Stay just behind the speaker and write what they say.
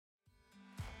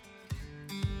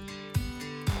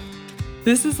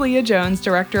This is Leah Jones,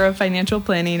 Director of Financial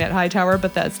Planning at Hightower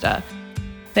Bethesda.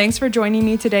 Thanks for joining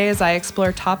me today as I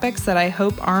explore topics that I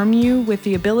hope arm you with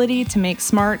the ability to make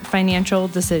smart financial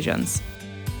decisions.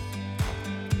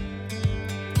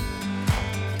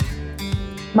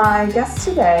 My guest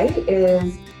today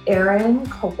is Erin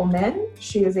Kopelman.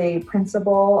 She is a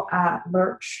principal at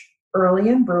Lurch,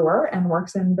 Early & Brewer and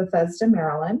works in Bethesda,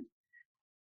 Maryland.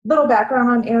 Little background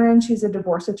on Erin: she's a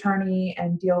divorce attorney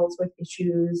and deals with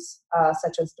issues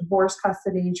such as divorce,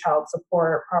 custody, child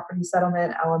support, property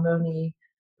settlement, alimony,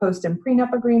 post and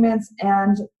prenup agreements,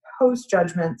 and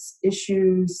post-judgments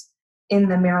issues in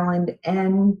the Maryland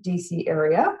and DC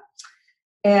area.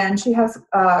 And she has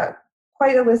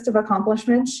quite a list of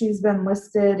accomplishments. She's been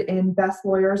listed in Best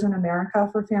Lawyers in America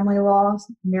for Family Law,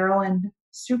 Maryland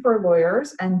Super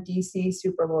Lawyers, and DC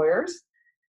Super Lawyers.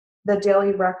 The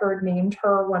Daily Record named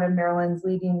her one of Maryland's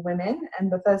leading women,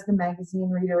 and Bethesda Magazine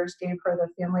readers gave her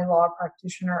the Family Law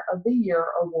Practitioner of the Year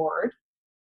award.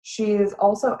 She is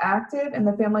also active in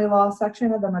the family law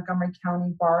section of the Montgomery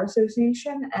County Bar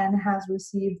Association and has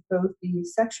received both the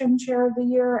Section Chair of the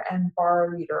Year and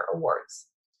Bar Leader awards.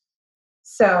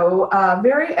 So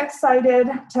very excited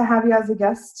to have you as a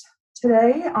guest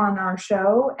today on our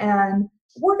show. And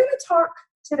we're going to talk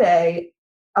today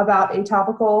about a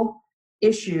topical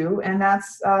issue, and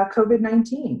that's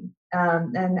COVID-19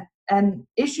 and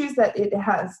issues that it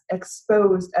has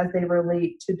exposed as they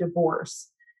relate to divorce.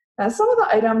 Some of the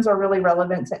items are really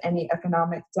relevant to any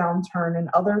economic downturn, and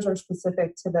others are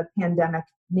specific to the pandemic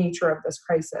nature of this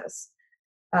crisis.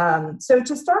 So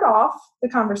to start off the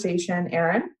conversation,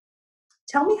 Erin,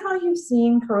 tell me how you've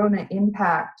seen Corona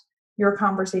impact your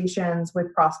conversations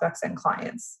with prospects and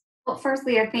clients. Well, first,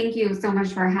 Leah, thank you so much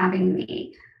for having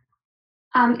me.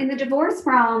 In the divorce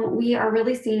realm, we are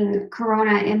really seeing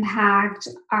Corona impact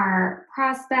our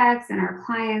prospects and our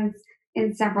clients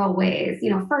in several ways.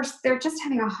 First, they're just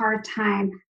having a hard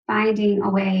time finding a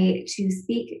way to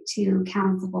speak to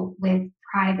counsel with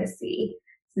privacy,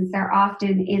 since they're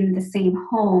often in the same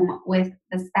home with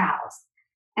the spouse.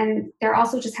 And they're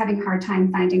also just having a hard time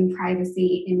finding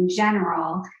privacy in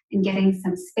general and getting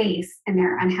some space in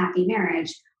their unhappy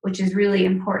marriage, which is really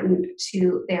important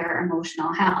to their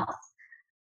emotional health.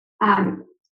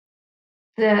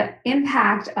 The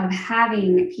impact of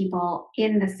having people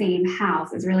in the same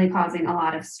house is really causing a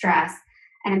lot of stress,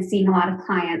 and I'm seeing a lot of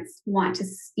clients want to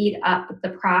speed up the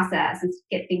process and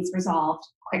get things resolved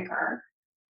quicker.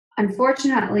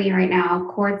 Unfortunately, right now,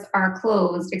 courts are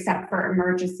closed except for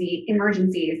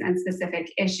emergencies and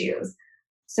specific issues.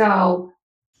 So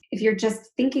if you're just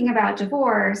thinking about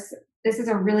divorce, this is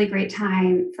a really great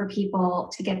time for people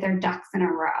to get their ducks in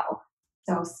a row.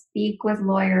 So speak with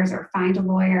lawyers or find a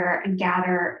lawyer and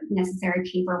gather necessary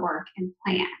paperwork and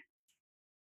plan.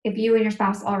 If you and your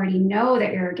spouse already know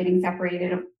that you're getting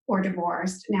separated or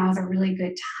divorced, now is a really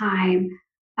good time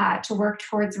to work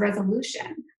towards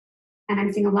resolution. And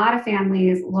I'm seeing a lot of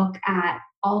families look at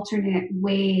alternate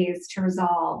ways to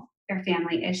resolve their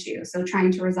family issues. So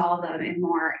trying to resolve them in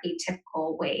more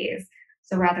atypical ways.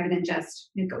 So rather than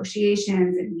just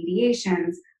negotiations and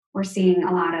mediations, we're seeing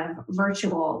a lot of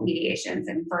virtual mediations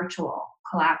and virtual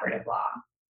collaborative law.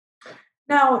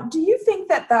 Now, do you think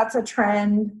that that's a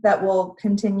trend that will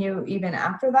continue even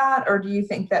after that? Or do you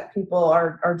think that people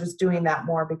are just doing that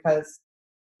more because,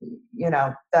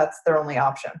 that's their only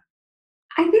option?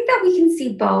 I think that we can see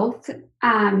both.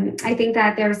 I think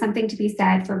that there's something to be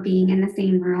said for being in the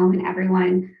same room and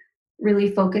everyone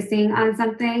really focusing on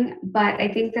something. But I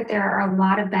think that there are a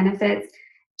lot of benefits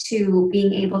to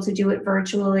being able to do it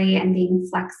virtually and being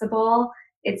flexible.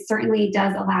 It certainly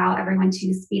does allow everyone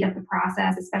to speed up the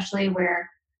process, especially where,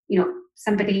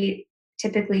 somebody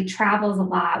typically travels a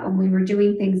lot. When we were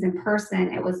doing things in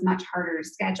person, it was much harder to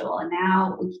schedule. And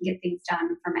now we can get things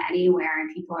done from anywhere,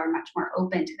 and people are much more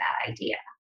open to that idea.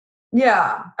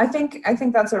 Yeah, I think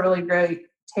that's a really great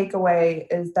takeaway,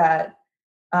 is that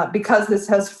because this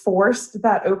has forced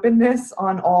that openness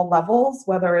on all levels,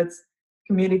 whether it's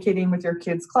communicating with your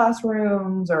kids'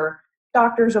 classrooms or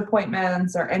doctor's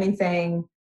appointments or anything,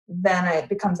 then it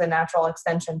becomes a natural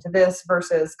extension to this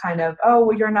versus kind of, oh,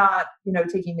 well, you're not,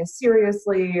 taking this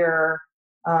seriously, or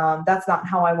that's not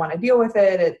how I want to deal with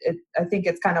it. I think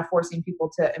it's kind of forcing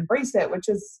people to embrace it, which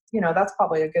is, that's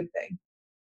probably a good thing.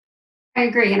 I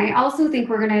agree. And I also think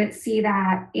we're going to see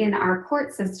that in our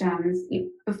court systems.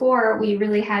 Before, we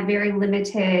really had very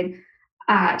limited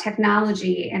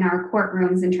technology in our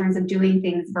courtrooms in terms of doing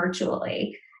things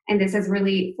virtually. And this has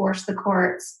really forced the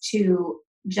courts to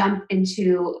jump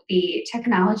into the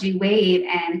technology wave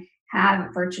and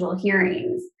have virtual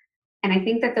hearings. And I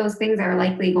think that those things are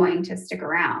likely going to stick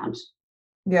around.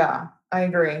 Yeah, I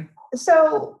agree.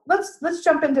 So let's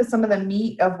jump into some of the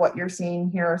meat of what you're seeing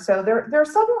here. So there are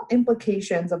several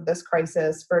implications of this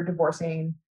crisis for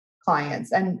divorcing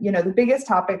clients, and the biggest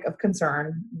topic of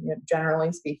concern,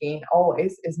 generally speaking,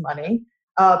 always is money,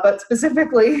 but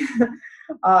specifically,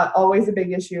 always a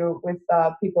big issue with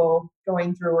people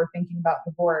going through or thinking about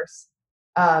divorce.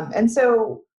 And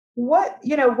so, what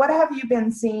have you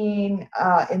been seeing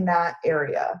in that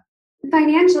area?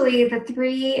 Financially, the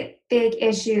three big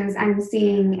issues I'm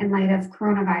seeing in light of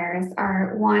coronavirus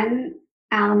are one,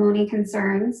 alimony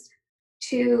concerns,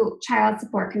 two, child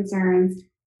support concerns,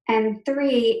 and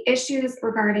three, issues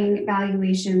regarding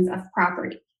valuations of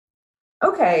property.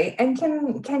 Okay, and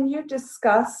can you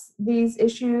discuss these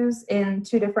issues in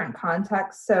two different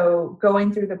contexts? So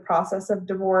going through the process of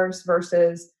divorce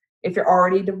versus if you're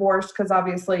already divorced, because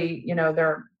obviously, there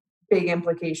are big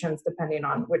implications depending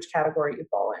on which category you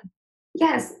fall in.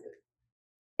 Yes,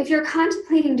 if you're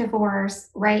contemplating divorce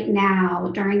right now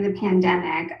during the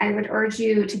pandemic, I would urge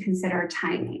you to consider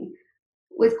timing.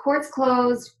 With courts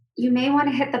closed, you may want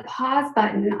to hit the pause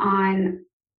button on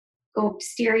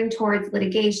steering towards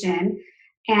litigation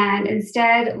and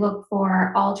instead look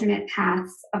for alternate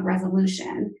paths of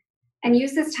resolution and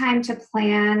use this time to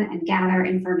plan and gather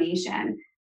information.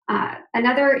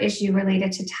 Another issue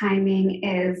related to timing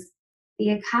is the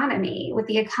economy. With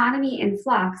the economy in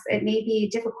flux, it may be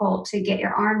difficult to get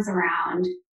your arms around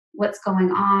what's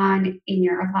going on in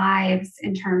your lives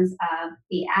in terms of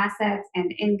the assets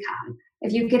and income.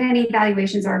 If you get any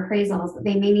valuations or appraisals,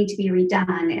 they may need to be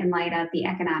redone in light of the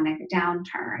economic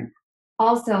downturn.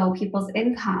 Also, people's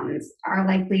incomes are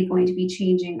likely going to be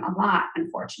changing a lot,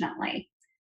 unfortunately.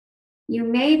 You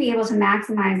may be able to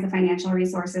maximize the financial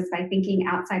resources by thinking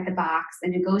outside the box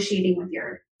and negotiating with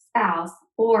your spouse,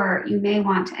 or you may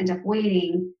want to end up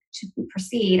waiting to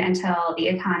proceed until the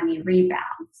economy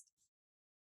rebounds.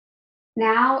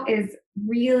 Now is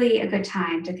really a good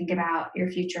time to think about your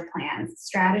future plans.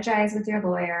 Strategize with your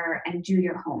lawyer and do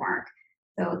your homework.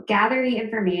 So, gather the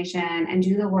information and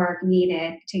do the work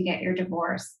needed to get your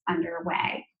divorce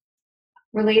underway.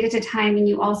 Related to timing,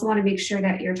 you also want to make sure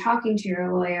that you're talking to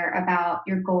your lawyer about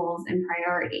your goals and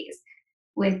priorities.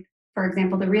 With, for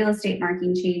example, the real estate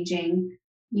market changing,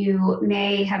 you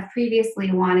may have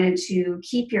previously wanted to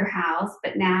keep your house,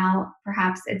 but now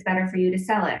perhaps it's better for you to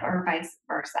sell it, or vice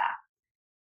versa.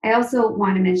 I also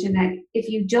want to mention that if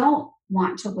you don't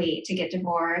want to wait to get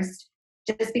divorced,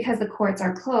 just because the courts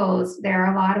are closed, there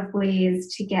are a lot of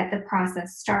ways to get the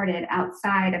process started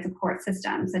outside of the court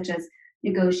system, such as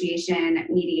negotiation,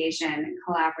 mediation,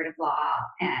 collaborative law,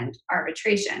 and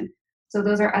arbitration. So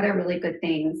those are other really good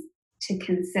things to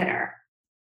consider.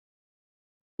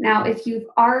 Now, if you've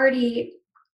already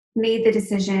made the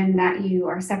decision that you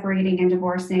are separating and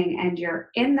divorcing and you're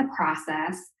in the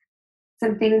process,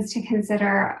 some things to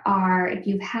consider are if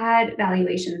you've had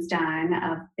valuations done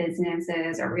of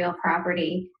businesses or real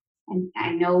property, and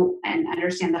I know and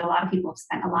understand that a lot of people have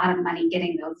spent a lot of money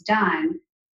getting those done,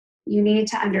 you need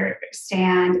to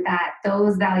understand that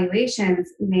those valuations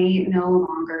may no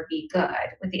longer be good.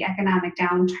 With the economic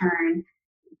downturn,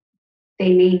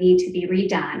 they may need to be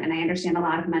redone. And I understand a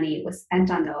lot of money was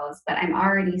spent on those, but I'm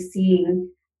already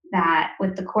seeing that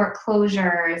with the court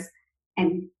closures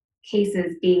and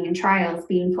cases being in trials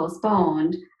being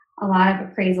postponed, a lot of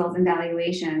appraisals and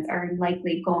valuations are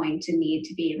likely going to need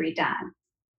to be redone.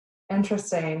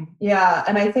 Interesting. Yeah,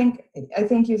 and I think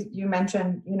you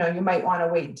mentioned, you might want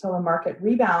to wait until the market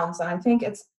rebounds, and I think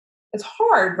it's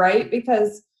hard, right?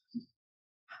 Because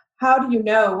how do you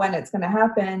know when it's going to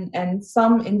happen? And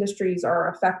some industries are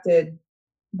affected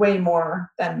way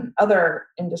more than other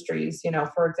industries.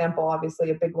 For example, obviously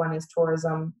a big one is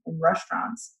tourism and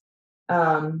restaurants.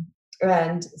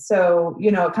 And so,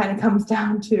 it kind of comes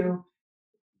down to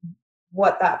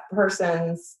what that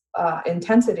person's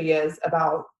intensity is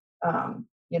about,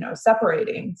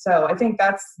 separating. So I think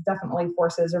that's definitely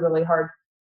forces a really hard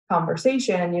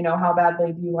conversation. How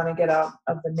badly do you want to get out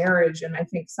of the marriage? And I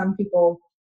think some people,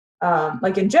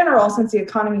 like in general, since the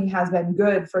economy has been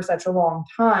good for such a long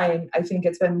time, I think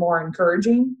it's been more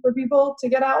encouraging for people to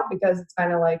get out because it's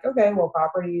kind of like, okay, well,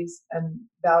 properties and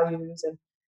values and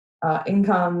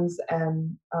incomes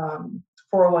and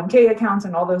 401k accounts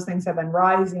and all those things have been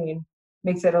rising,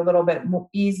 makes it a little bit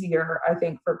easier, I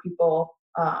think, for people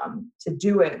to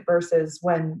do it versus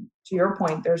when, to your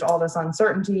point, there's all this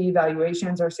uncertainty,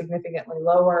 valuations are significantly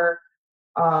lower.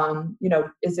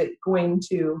 Is it going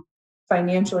to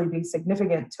financially be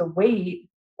significant to wait,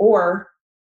 or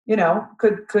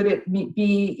could it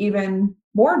be even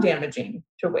more damaging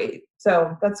to wait?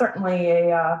 So that's certainly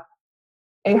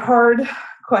a hard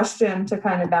question to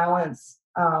kind of balance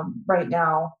right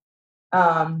now.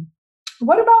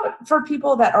 What about for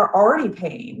people that are already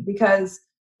paying? Because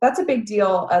that's a big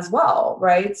deal as well,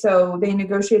 right? So they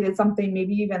negotiated something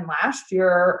maybe even last year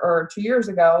or 2 years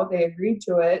ago, they agreed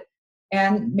to it.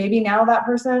 And maybe now that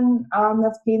person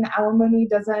that's paying the alimony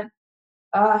doesn't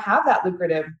have that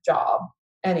lucrative job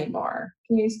anymore.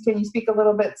 Can you speak a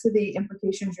little bit to the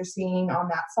implications you're seeing on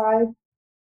that side?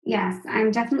 Yes,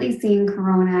 I'm definitely seeing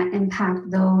Corona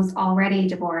impact those already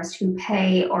divorced who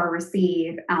pay or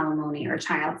receive alimony or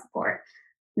child support.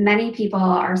 Many people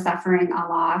are suffering a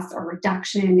loss or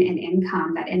reduction in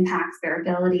income that impacts their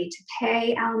ability to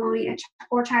pay alimony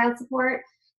or child support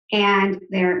and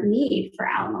their need for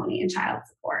alimony and child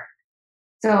support.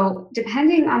 So,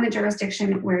 depending on the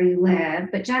jurisdiction where you live,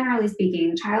 but generally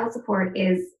speaking, child support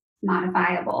is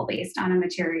modifiable based on a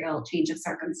material change of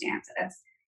circumstances.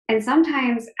 And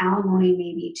sometimes alimony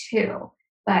may be too,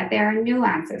 but there are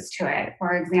nuances to it.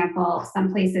 For example,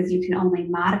 some places you can only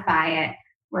modify it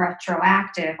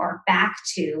retroactive or back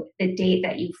to the date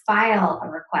that you file a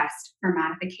request for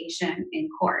modification in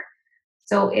court.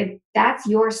 So if that's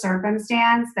your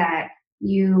circumstance that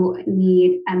you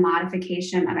need a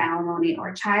modification of alimony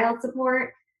or child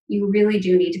support, you really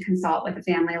do need to consult with a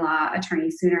family law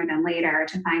attorney sooner than later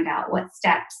to find out what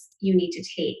steps you need to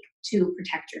take to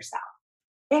protect yourself.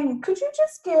 And could you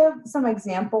just give some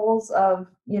examples of,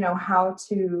 how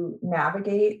to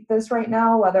navigate this right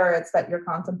now, whether it's that you're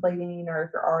contemplating or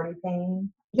if you're already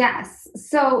paying? Yes.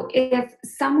 So if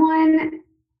someone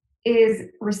is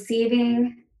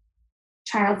receiving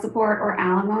child support or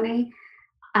alimony,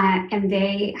 and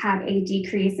they have a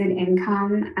decrease in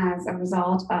income as a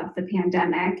result of the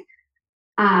pandemic,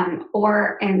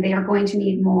 and they are going to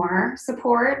need more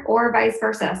support, or vice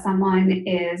versa. Someone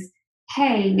is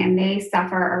paying and they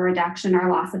suffer a reduction or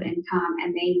loss of income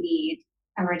and they need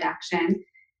a reduction.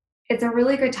 It's a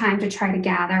really good time to try to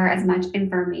gather as much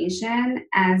information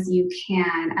as you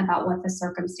can about what the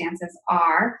circumstances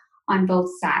are on both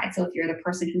sides. So if you're the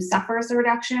person who suffers a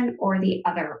reduction or the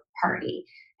other party.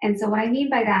 And so what I mean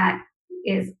by that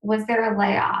is, was there a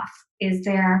layoff?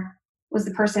 Was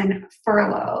the person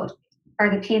furloughed? Are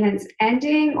the payments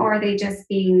ending or are they just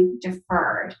being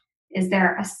deferred? Is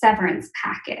there a severance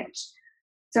package?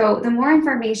 So the more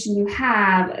information you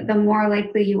have, the more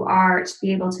likely you are to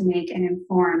be able to make an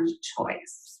informed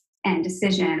choice and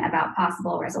decision about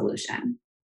possible resolution.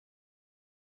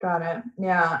 Got it.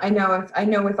 Yeah, I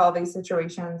know with all these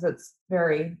situations, it's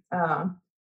very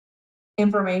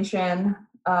information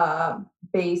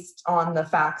based on the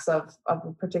facts of a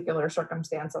particular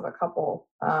circumstance of a couple.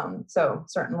 So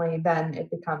certainly then it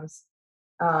becomes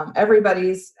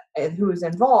everybody's who's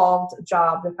involved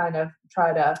job to kind of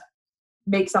try to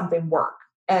make something work.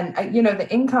 And the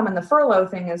income and the furlough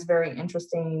thing is very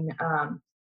interesting.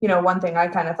 One thing I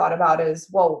kind of thought about is,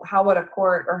 well, how would a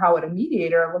court or how would a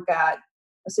mediator look at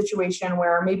a situation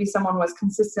where maybe someone was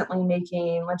consistently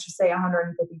making, let's just say,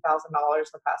 $150,000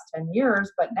 the past 10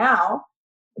 years, but now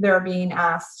they're being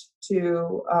asked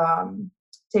to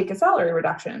take a salary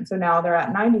reduction. So now they're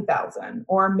at 90,000,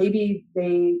 or maybe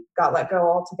they got let go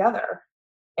altogether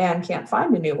and can't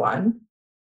find a new one.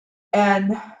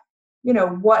 And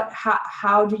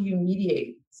how do you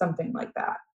mediate something like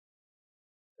that?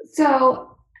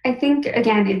 So I think,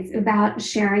 again, it's about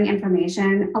sharing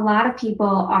information. A lot of people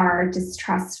are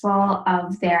distrustful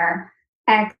of their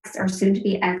ex or soon to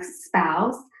be ex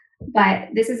spouse, but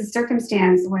this is a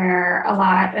circumstance where a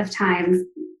lot of times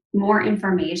more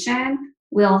information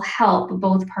will help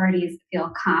both parties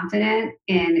feel confident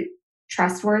and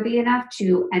trustworthy enough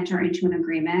to enter into an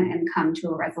agreement and come to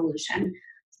a resolution.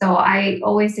 So I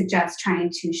always suggest trying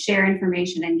to share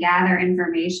information and gather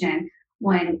information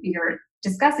when you're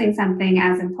discussing something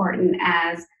as important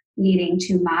as needing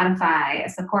to modify a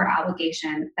support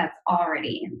obligation that's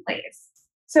already in place.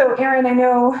 So, Erin, I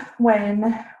know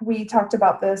when we talked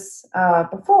about this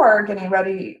before getting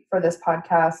ready for this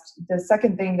podcast, the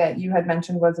second thing that you had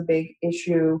mentioned was a big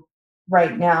issue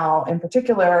right now in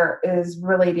particular is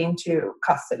relating to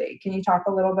custody. Can you talk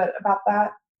a little bit about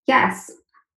that? Yes,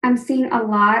 I'm seeing a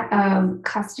lot of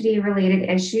custody related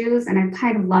issues, and I've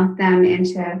kind of lumped them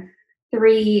into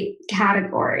three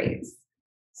categories.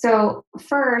 So,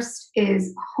 first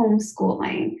is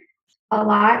homeschooling. A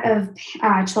lot of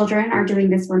children are doing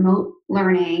this remote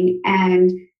learning, and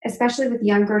especially with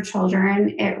younger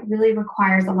children, it really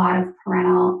requires a lot of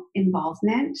parental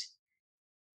involvement.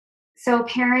 So,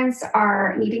 parents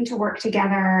are needing to work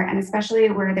together, and especially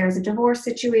where there's a divorce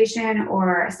situation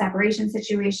or a separation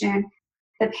situation,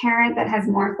 the parent that has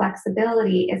more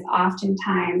flexibility is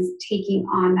oftentimes taking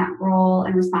on that role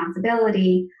and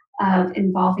responsibility of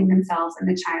involving themselves in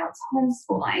the child's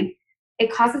homeschooling.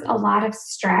 It causes a lot of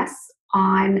stress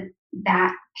on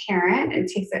that parent. It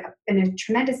takes a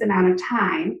tremendous amount of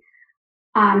time.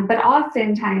 But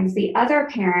oftentimes the other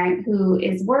parent who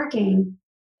is working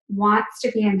wants to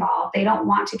be involved. They don't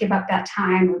want to give up that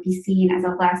time or be seen as a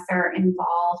lesser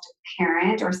involved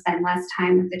parent or spend less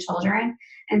time with the children.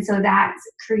 And so that's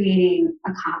creating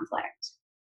a conflict.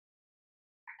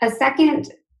 A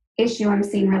second issue I'm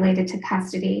seeing related to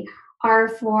custody are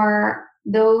for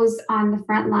those on the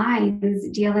front lines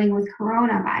dealing with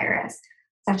coronavirus,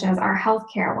 such as our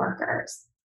healthcare workers.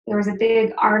 There was a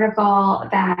big article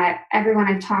that everyone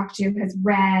I've talked to has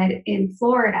read in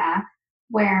Florida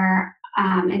where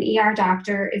an ER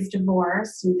doctor is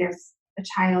divorced and there's a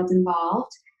child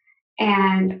involved.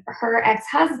 And her ex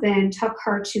husband took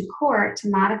her to court to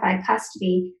modify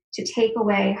custody to take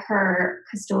away her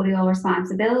custodial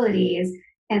responsibilities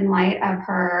in light of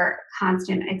her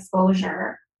constant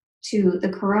exposure to the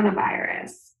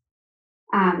coronavirus.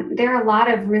 There are a lot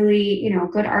of really,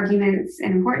 good arguments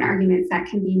and important arguments that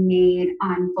can be made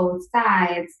on both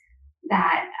sides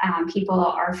that people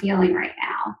are feeling right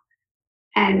now.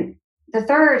 And the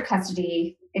third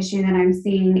custody issue that I'm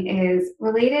seeing is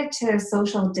related to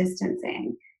social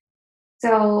distancing.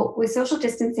 So with social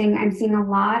distancing, I'm seeing a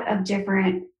lot of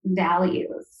different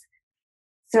values.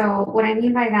 So what I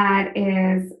mean by that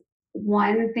is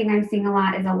one thing I'm seeing a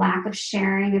lot is a lack of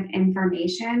sharing of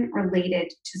information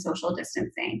related to social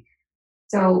distancing.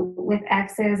 So with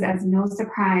exes, as no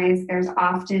surprise, there's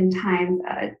oftentimes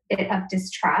a bit of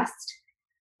distrust.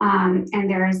 And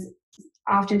there's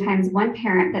oftentimes one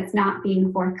parent that's not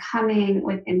being forthcoming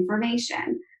with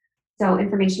information. So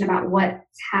information about what's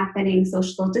happening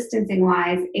social distancing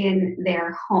wise in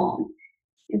their home.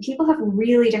 And people have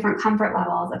really different comfort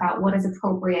levels about what is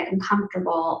appropriate and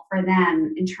comfortable for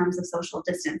them in terms of social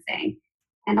distancing.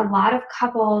 And a lot of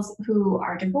couples who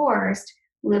are divorced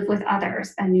live with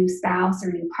others, a new spouse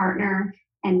or new partner,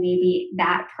 and maybe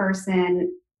that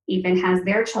person even has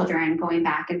their children going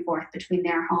back and forth between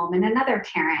their home and another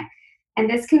parent. And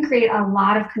this can create a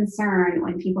lot of concern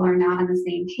when people are not on the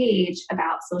same page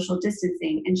about social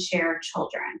distancing and shared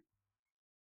children.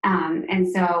 And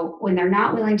so when they're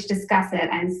not willing to discuss it,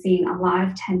 I'm seeing a lot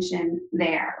of tension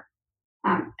there.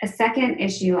 A second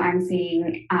issue I'm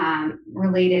seeing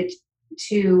related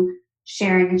to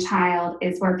sharing a child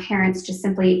is where parents just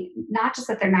simply, not just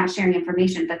that they're not sharing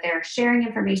information, but they're sharing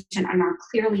information and are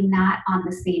clearly not on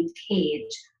the same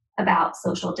page about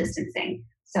social distancing.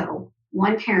 So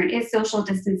one parent is social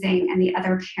distancing and the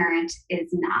other parent is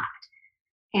not.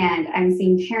 And I'm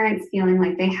seeing parents feeling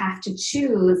like they have to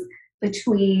choose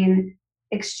between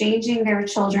exchanging their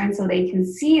children so they can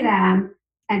see them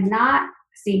and not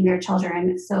seeing their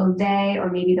children so they, or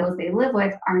maybe those they live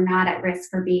with, are not at risk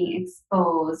for being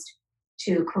exposed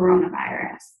to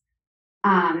coronavirus.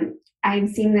 I'm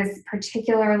seeing this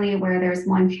particularly where there's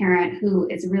one parent who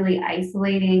is really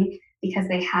isolating because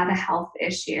they have a health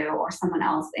issue or someone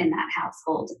else in that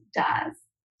household does.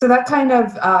 So that kind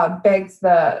of begs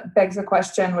the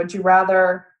question: would you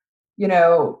rather,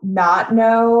 not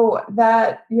know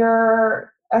that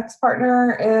your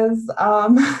ex-partner is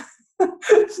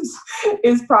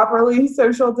properly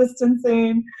social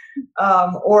distancing,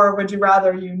 or would you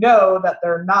rather that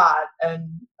they're not? And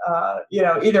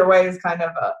either way is kind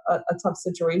of a tough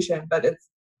situation, but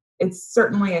it's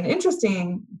certainly an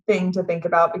interesting thing to think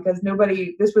about because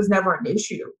this was never an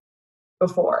issue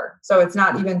before. So it's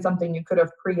not even something you could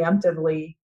have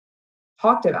preemptively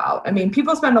talked about. I mean,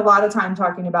 people spend a lot of time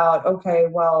talking about, okay,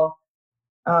 well,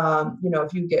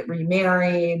 if you get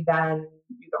remarried, then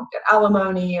you don't get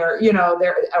alimony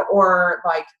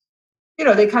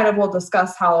they kind of will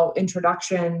discuss how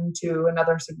introduction to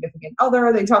another significant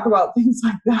other, they talk about things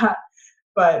like that,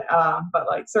 but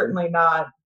certainly not,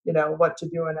 what to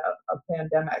do in a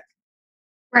pandemic.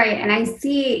 Right. And I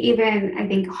see even, I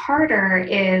think, harder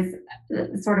is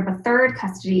sort of a third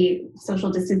custody social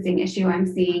distancing issue I'm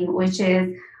seeing, which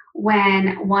is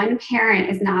when one parent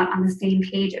is not on the same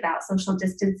page about social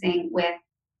distancing with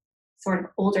sort of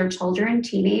older children,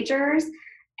 teenagers,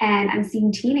 and I'm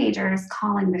seeing teenagers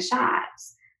calling the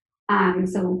shots.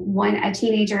 So a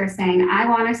teenager is saying, I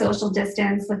want to social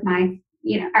distance with my,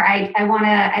 or I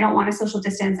don't want to social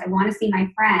distance. I want to see my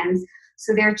friends.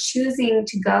 So they're choosing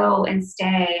to go and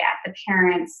stay at the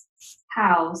parent's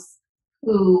house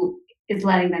who is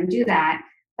letting them do that.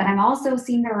 But I'm also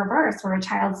seeing the reverse where a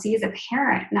child sees a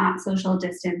parent not social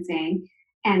distancing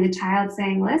and the child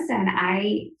saying, listen,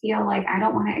 I feel like I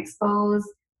don't want to expose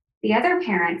the other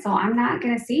parent. So I'm not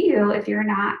going to see you if you're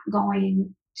not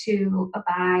going to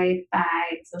abide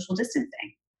by social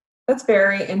distancing. That's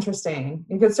very interesting.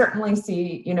 You could certainly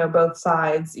see, both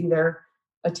sides either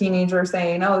a teenager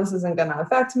saying, oh, this isn't going to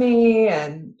affect me.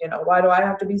 And, why do I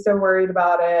have to be so worried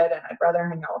about it? And I'd rather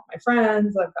hang out with my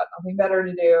friends. I've got nothing better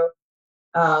to do.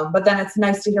 But then it's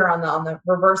nice to hear on the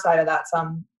reverse side of that,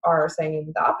 some are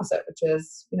saying the opposite, which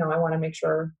is, I want to make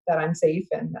sure that I'm safe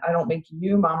and I don't make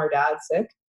you, mom or dad,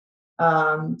 sick.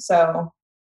 So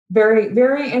very,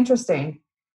 very interesting.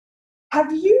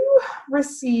 Have you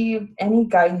received any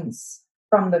guidance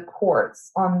from the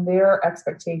courts on their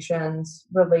expectations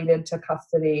related to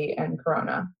custody and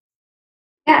corona?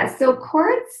 Yeah, so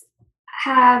courts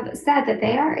have said that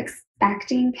they are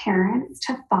expecting parents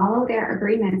to follow their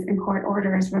agreements and court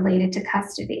orders related to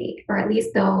custody, or at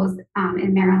least those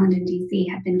in Maryland and DC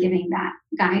have been giving that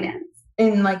guidance.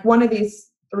 In like one of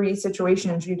these three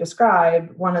situations you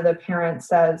described, one of the parents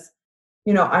says,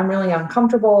 I'm really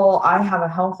uncomfortable. I have a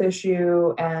health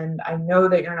issue and I know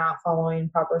that you're not following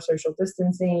proper social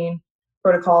distancing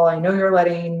protocol. I know you're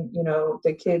letting,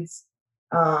 the kids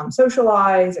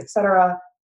socialize, etc.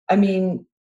 I mean,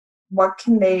 what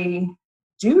can they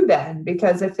do then?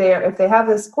 Because if they have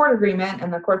this court agreement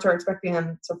and the courts are expecting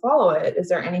them to follow it, is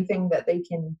there anything that they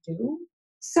can do?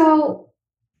 So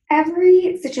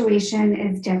every situation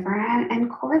is different, and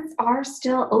courts are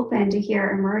still open to hear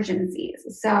emergencies.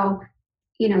 So,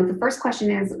 the first question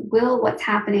is, will what's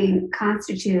happening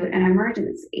constitute an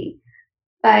emergency?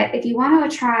 But if you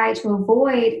want to try to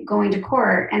avoid going to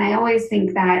court, and I always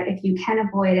think that if you can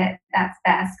avoid it, that's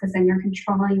best because then you're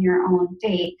controlling your own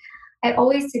fate. I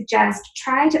always suggest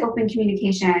try to open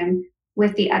communication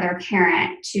with the other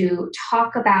parent to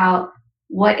talk about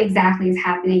what exactly is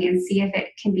happening and see if it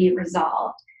can be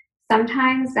resolved.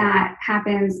 Sometimes that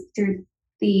happens through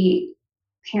the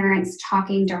parents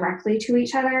talking directly to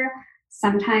each other.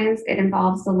 Sometimes it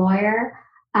involves the lawyer.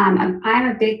 I'm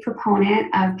a big proponent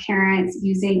of parents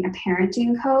using a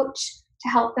parenting coach to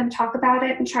help them talk about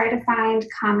it and try to find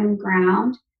common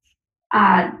ground.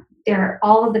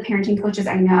 All of the parenting coaches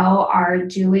I know are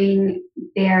doing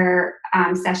their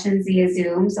sessions via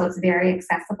Zoom, so it's very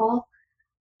accessible.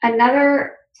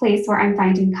 Another place where I'm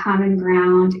finding common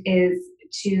ground is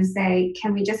to say,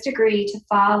 can we just agree to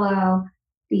follow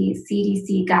the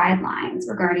CDC guidelines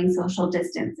regarding social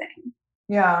distancing?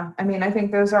 Yeah, I mean, I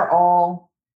think those are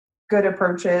all good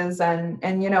approaches. And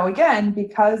again,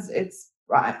 because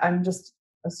I'm just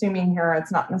assuming here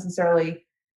it's not necessarily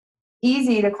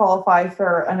easy to qualify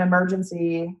for an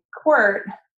emergency court,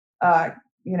 uh,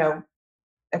 you know,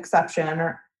 exception,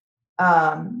 or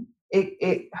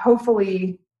it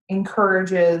hopefully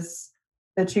encourages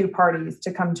the two parties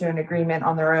to come to an agreement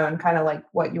on their own, kind of like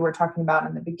what you were talking about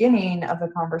in the beginning of the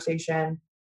conversation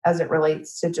as it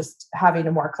relates to just having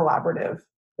a more collaborative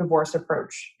divorce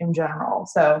approach in general.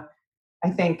 So I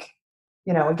think,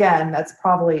 again, that's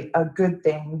probably a good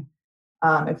thing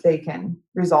if they can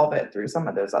resolve it through some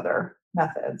of those other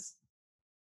methods.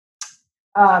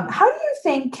 How do you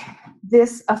think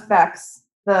this affects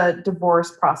the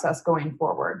divorce process going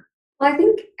forward? Well, I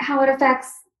think how it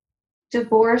affects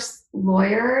divorce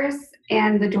lawyers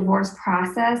and the divorce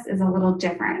process is a little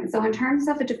different. So, in terms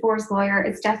of a divorce lawyer,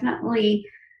 it's definitely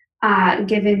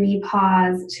given me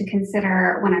pause to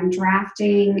consider when I'm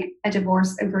drafting a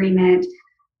divorce agreement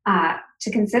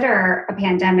to consider a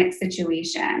pandemic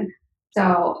situation.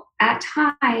 So, at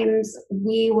times,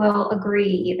 we will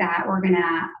agree that we're going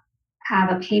to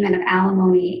have a payment of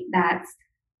alimony that's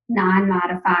non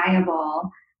modifiable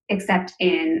except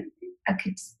in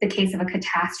the case of a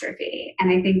catastrophe.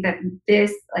 And I think that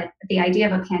this, like the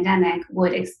idea of a pandemic,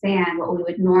 would expand what we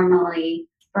would normally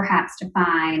perhaps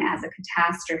define as a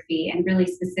catastrophe and really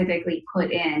specifically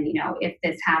put in, if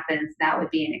this happens, that would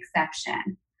be an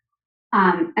exception.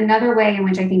 Another way in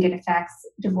which I think it affects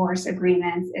divorce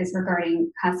agreements is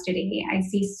regarding custody. I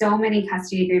see so many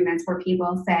custody agreements where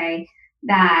people say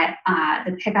that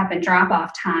the pickup and drop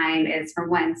off time is from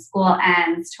when school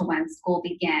ends to when school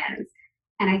begins.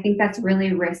 And I think that's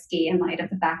really risky in light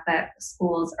of the fact that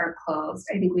schools are closed.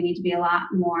 I think we need to be a lot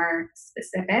more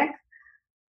specific.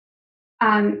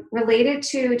 Related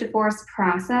to divorce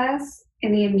process,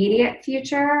 in the immediate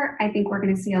future, I think we're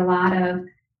going to see a lot of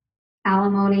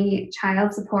alimony,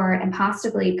 child support, and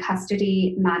possibly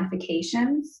custody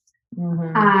modifications.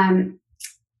 Mm-hmm.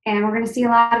 And we're going to see a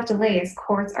lot of delays.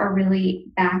 Courts are really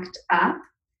backed up.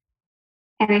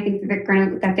 And I think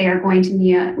that they are going to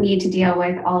need to deal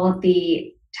with all of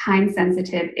the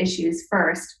time-sensitive issues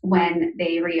first when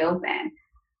they reopen.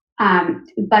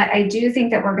 But I do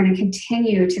think that we're going to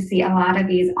continue to see a lot of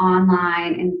these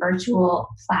online and virtual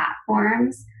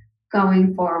platforms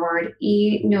going forward,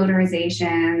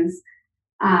 e-notarizations,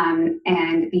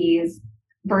 and these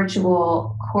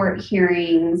virtual court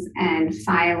hearings and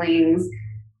filings.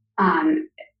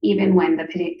 even when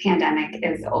the pandemic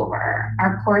is over.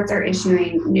 Our courts are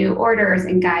issuing new orders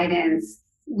and guidance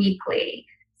weekly.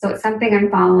 So it's something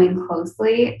I'm following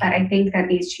closely, but I think that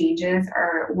these changes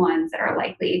are ones that are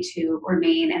likely to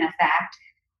remain in effect.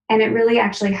 And it really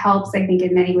actually helps, I think,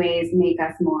 in many ways, make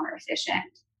us more efficient.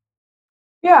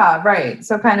 Yeah, right.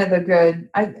 So kind of the good,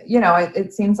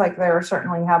 it seems like there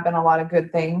certainly have been a lot of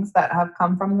good things that have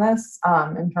come from this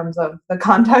in terms of the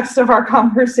context of our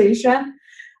conversation,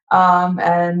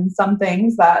 and some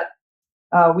things that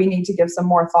we need to give some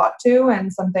more thought to,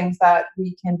 and some things that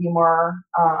we can be more,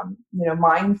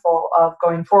 mindful of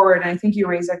going forward. And I think you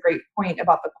raise a great point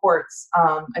about the courts.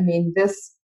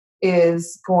 This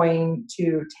is going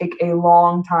to take a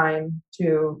long time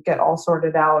to get all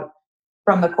sorted out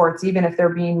from the courts, even if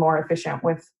they're being more efficient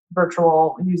with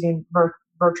using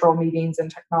virtual meetings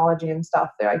and technology and stuff.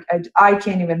 I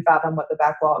can't even fathom what the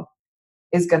backlog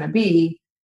is going to be.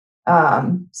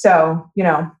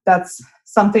 That's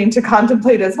something to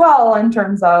contemplate as well in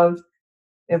terms of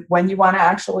when you want to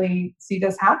actually see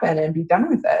this happen and be done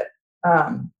with it.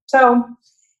 So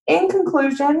in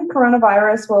conclusion,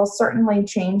 coronavirus will certainly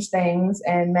change things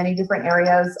in many different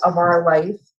areas of our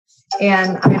life.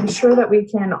 And I'm sure that we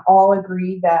can all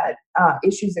agree that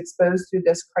issues exposed through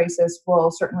this crisis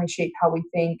will certainly shape how we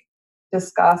think,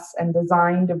 discuss, and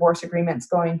design divorce agreements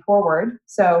going forward.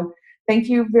 So thank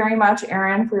you very much,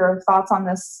 Erin, for your thoughts on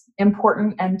this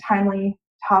important and timely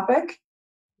topic.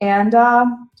 And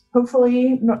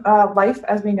hopefully life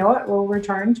as we know it will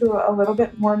return to a little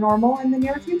bit more normal in the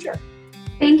near future.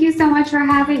 Thank you so much for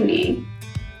having me.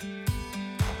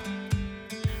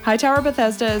 Hightower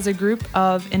Bethesda is a group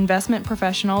of investment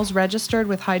professionals registered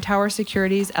with Hightower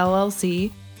Securities,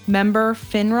 LLC, member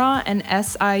FINRA and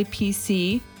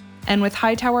SIPC, and with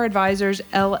Hightower Advisors,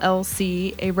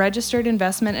 LLC, a registered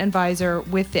investment advisor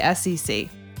with the SEC.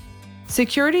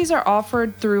 Securities are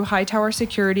offered through Hightower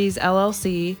Securities,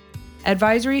 LLC.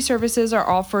 Advisory services are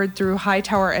offered through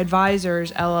Hightower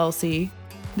Advisors, LLC.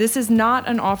 This is not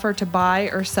an offer to buy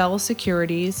or sell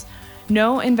securities.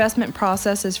 No investment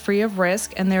process is free of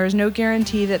risk, and there is no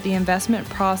guarantee that the investment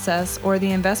process or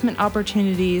the investment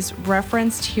opportunities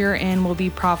referenced herein will be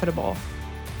profitable.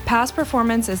 Past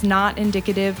performance is not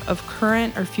indicative of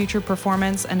current or future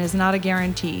performance and is not a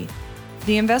guarantee.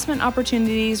 The investment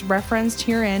opportunities referenced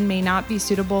herein may not be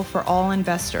suitable for all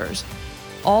investors.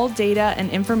 All data and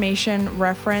information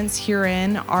referenced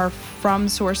herein are from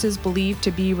sources believed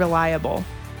to be reliable.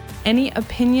 Any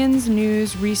opinions,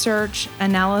 news, research,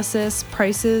 analysis,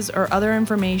 prices, or other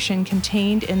information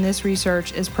contained in this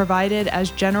research is provided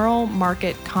as general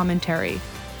market commentary.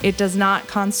 It does not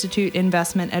constitute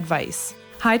investment advice.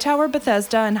 Hightower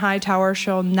Bethesda and Hightower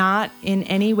shall not in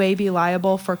any way be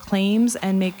liable for claims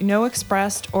and make no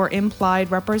expressed or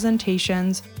implied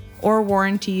representations or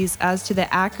warranties as to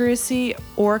the accuracy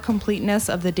or completeness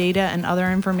of the data and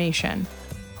other information,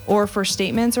 or for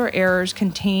statements or errors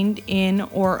contained in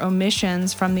or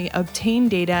omissions from the obtained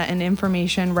data and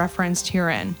information referenced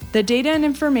herein. The data and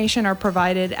information are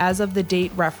provided as of the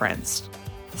date referenced.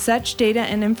 Such data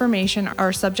and information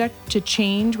are subject to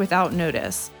change without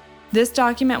notice. This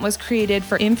document was created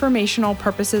for informational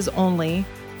purposes only.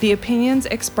 The opinions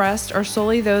expressed are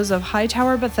solely those of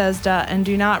Hightower Bethesda and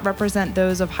do not represent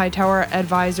those of Hightower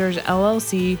Advisors,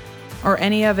 LLC, or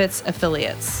any of its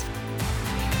affiliates.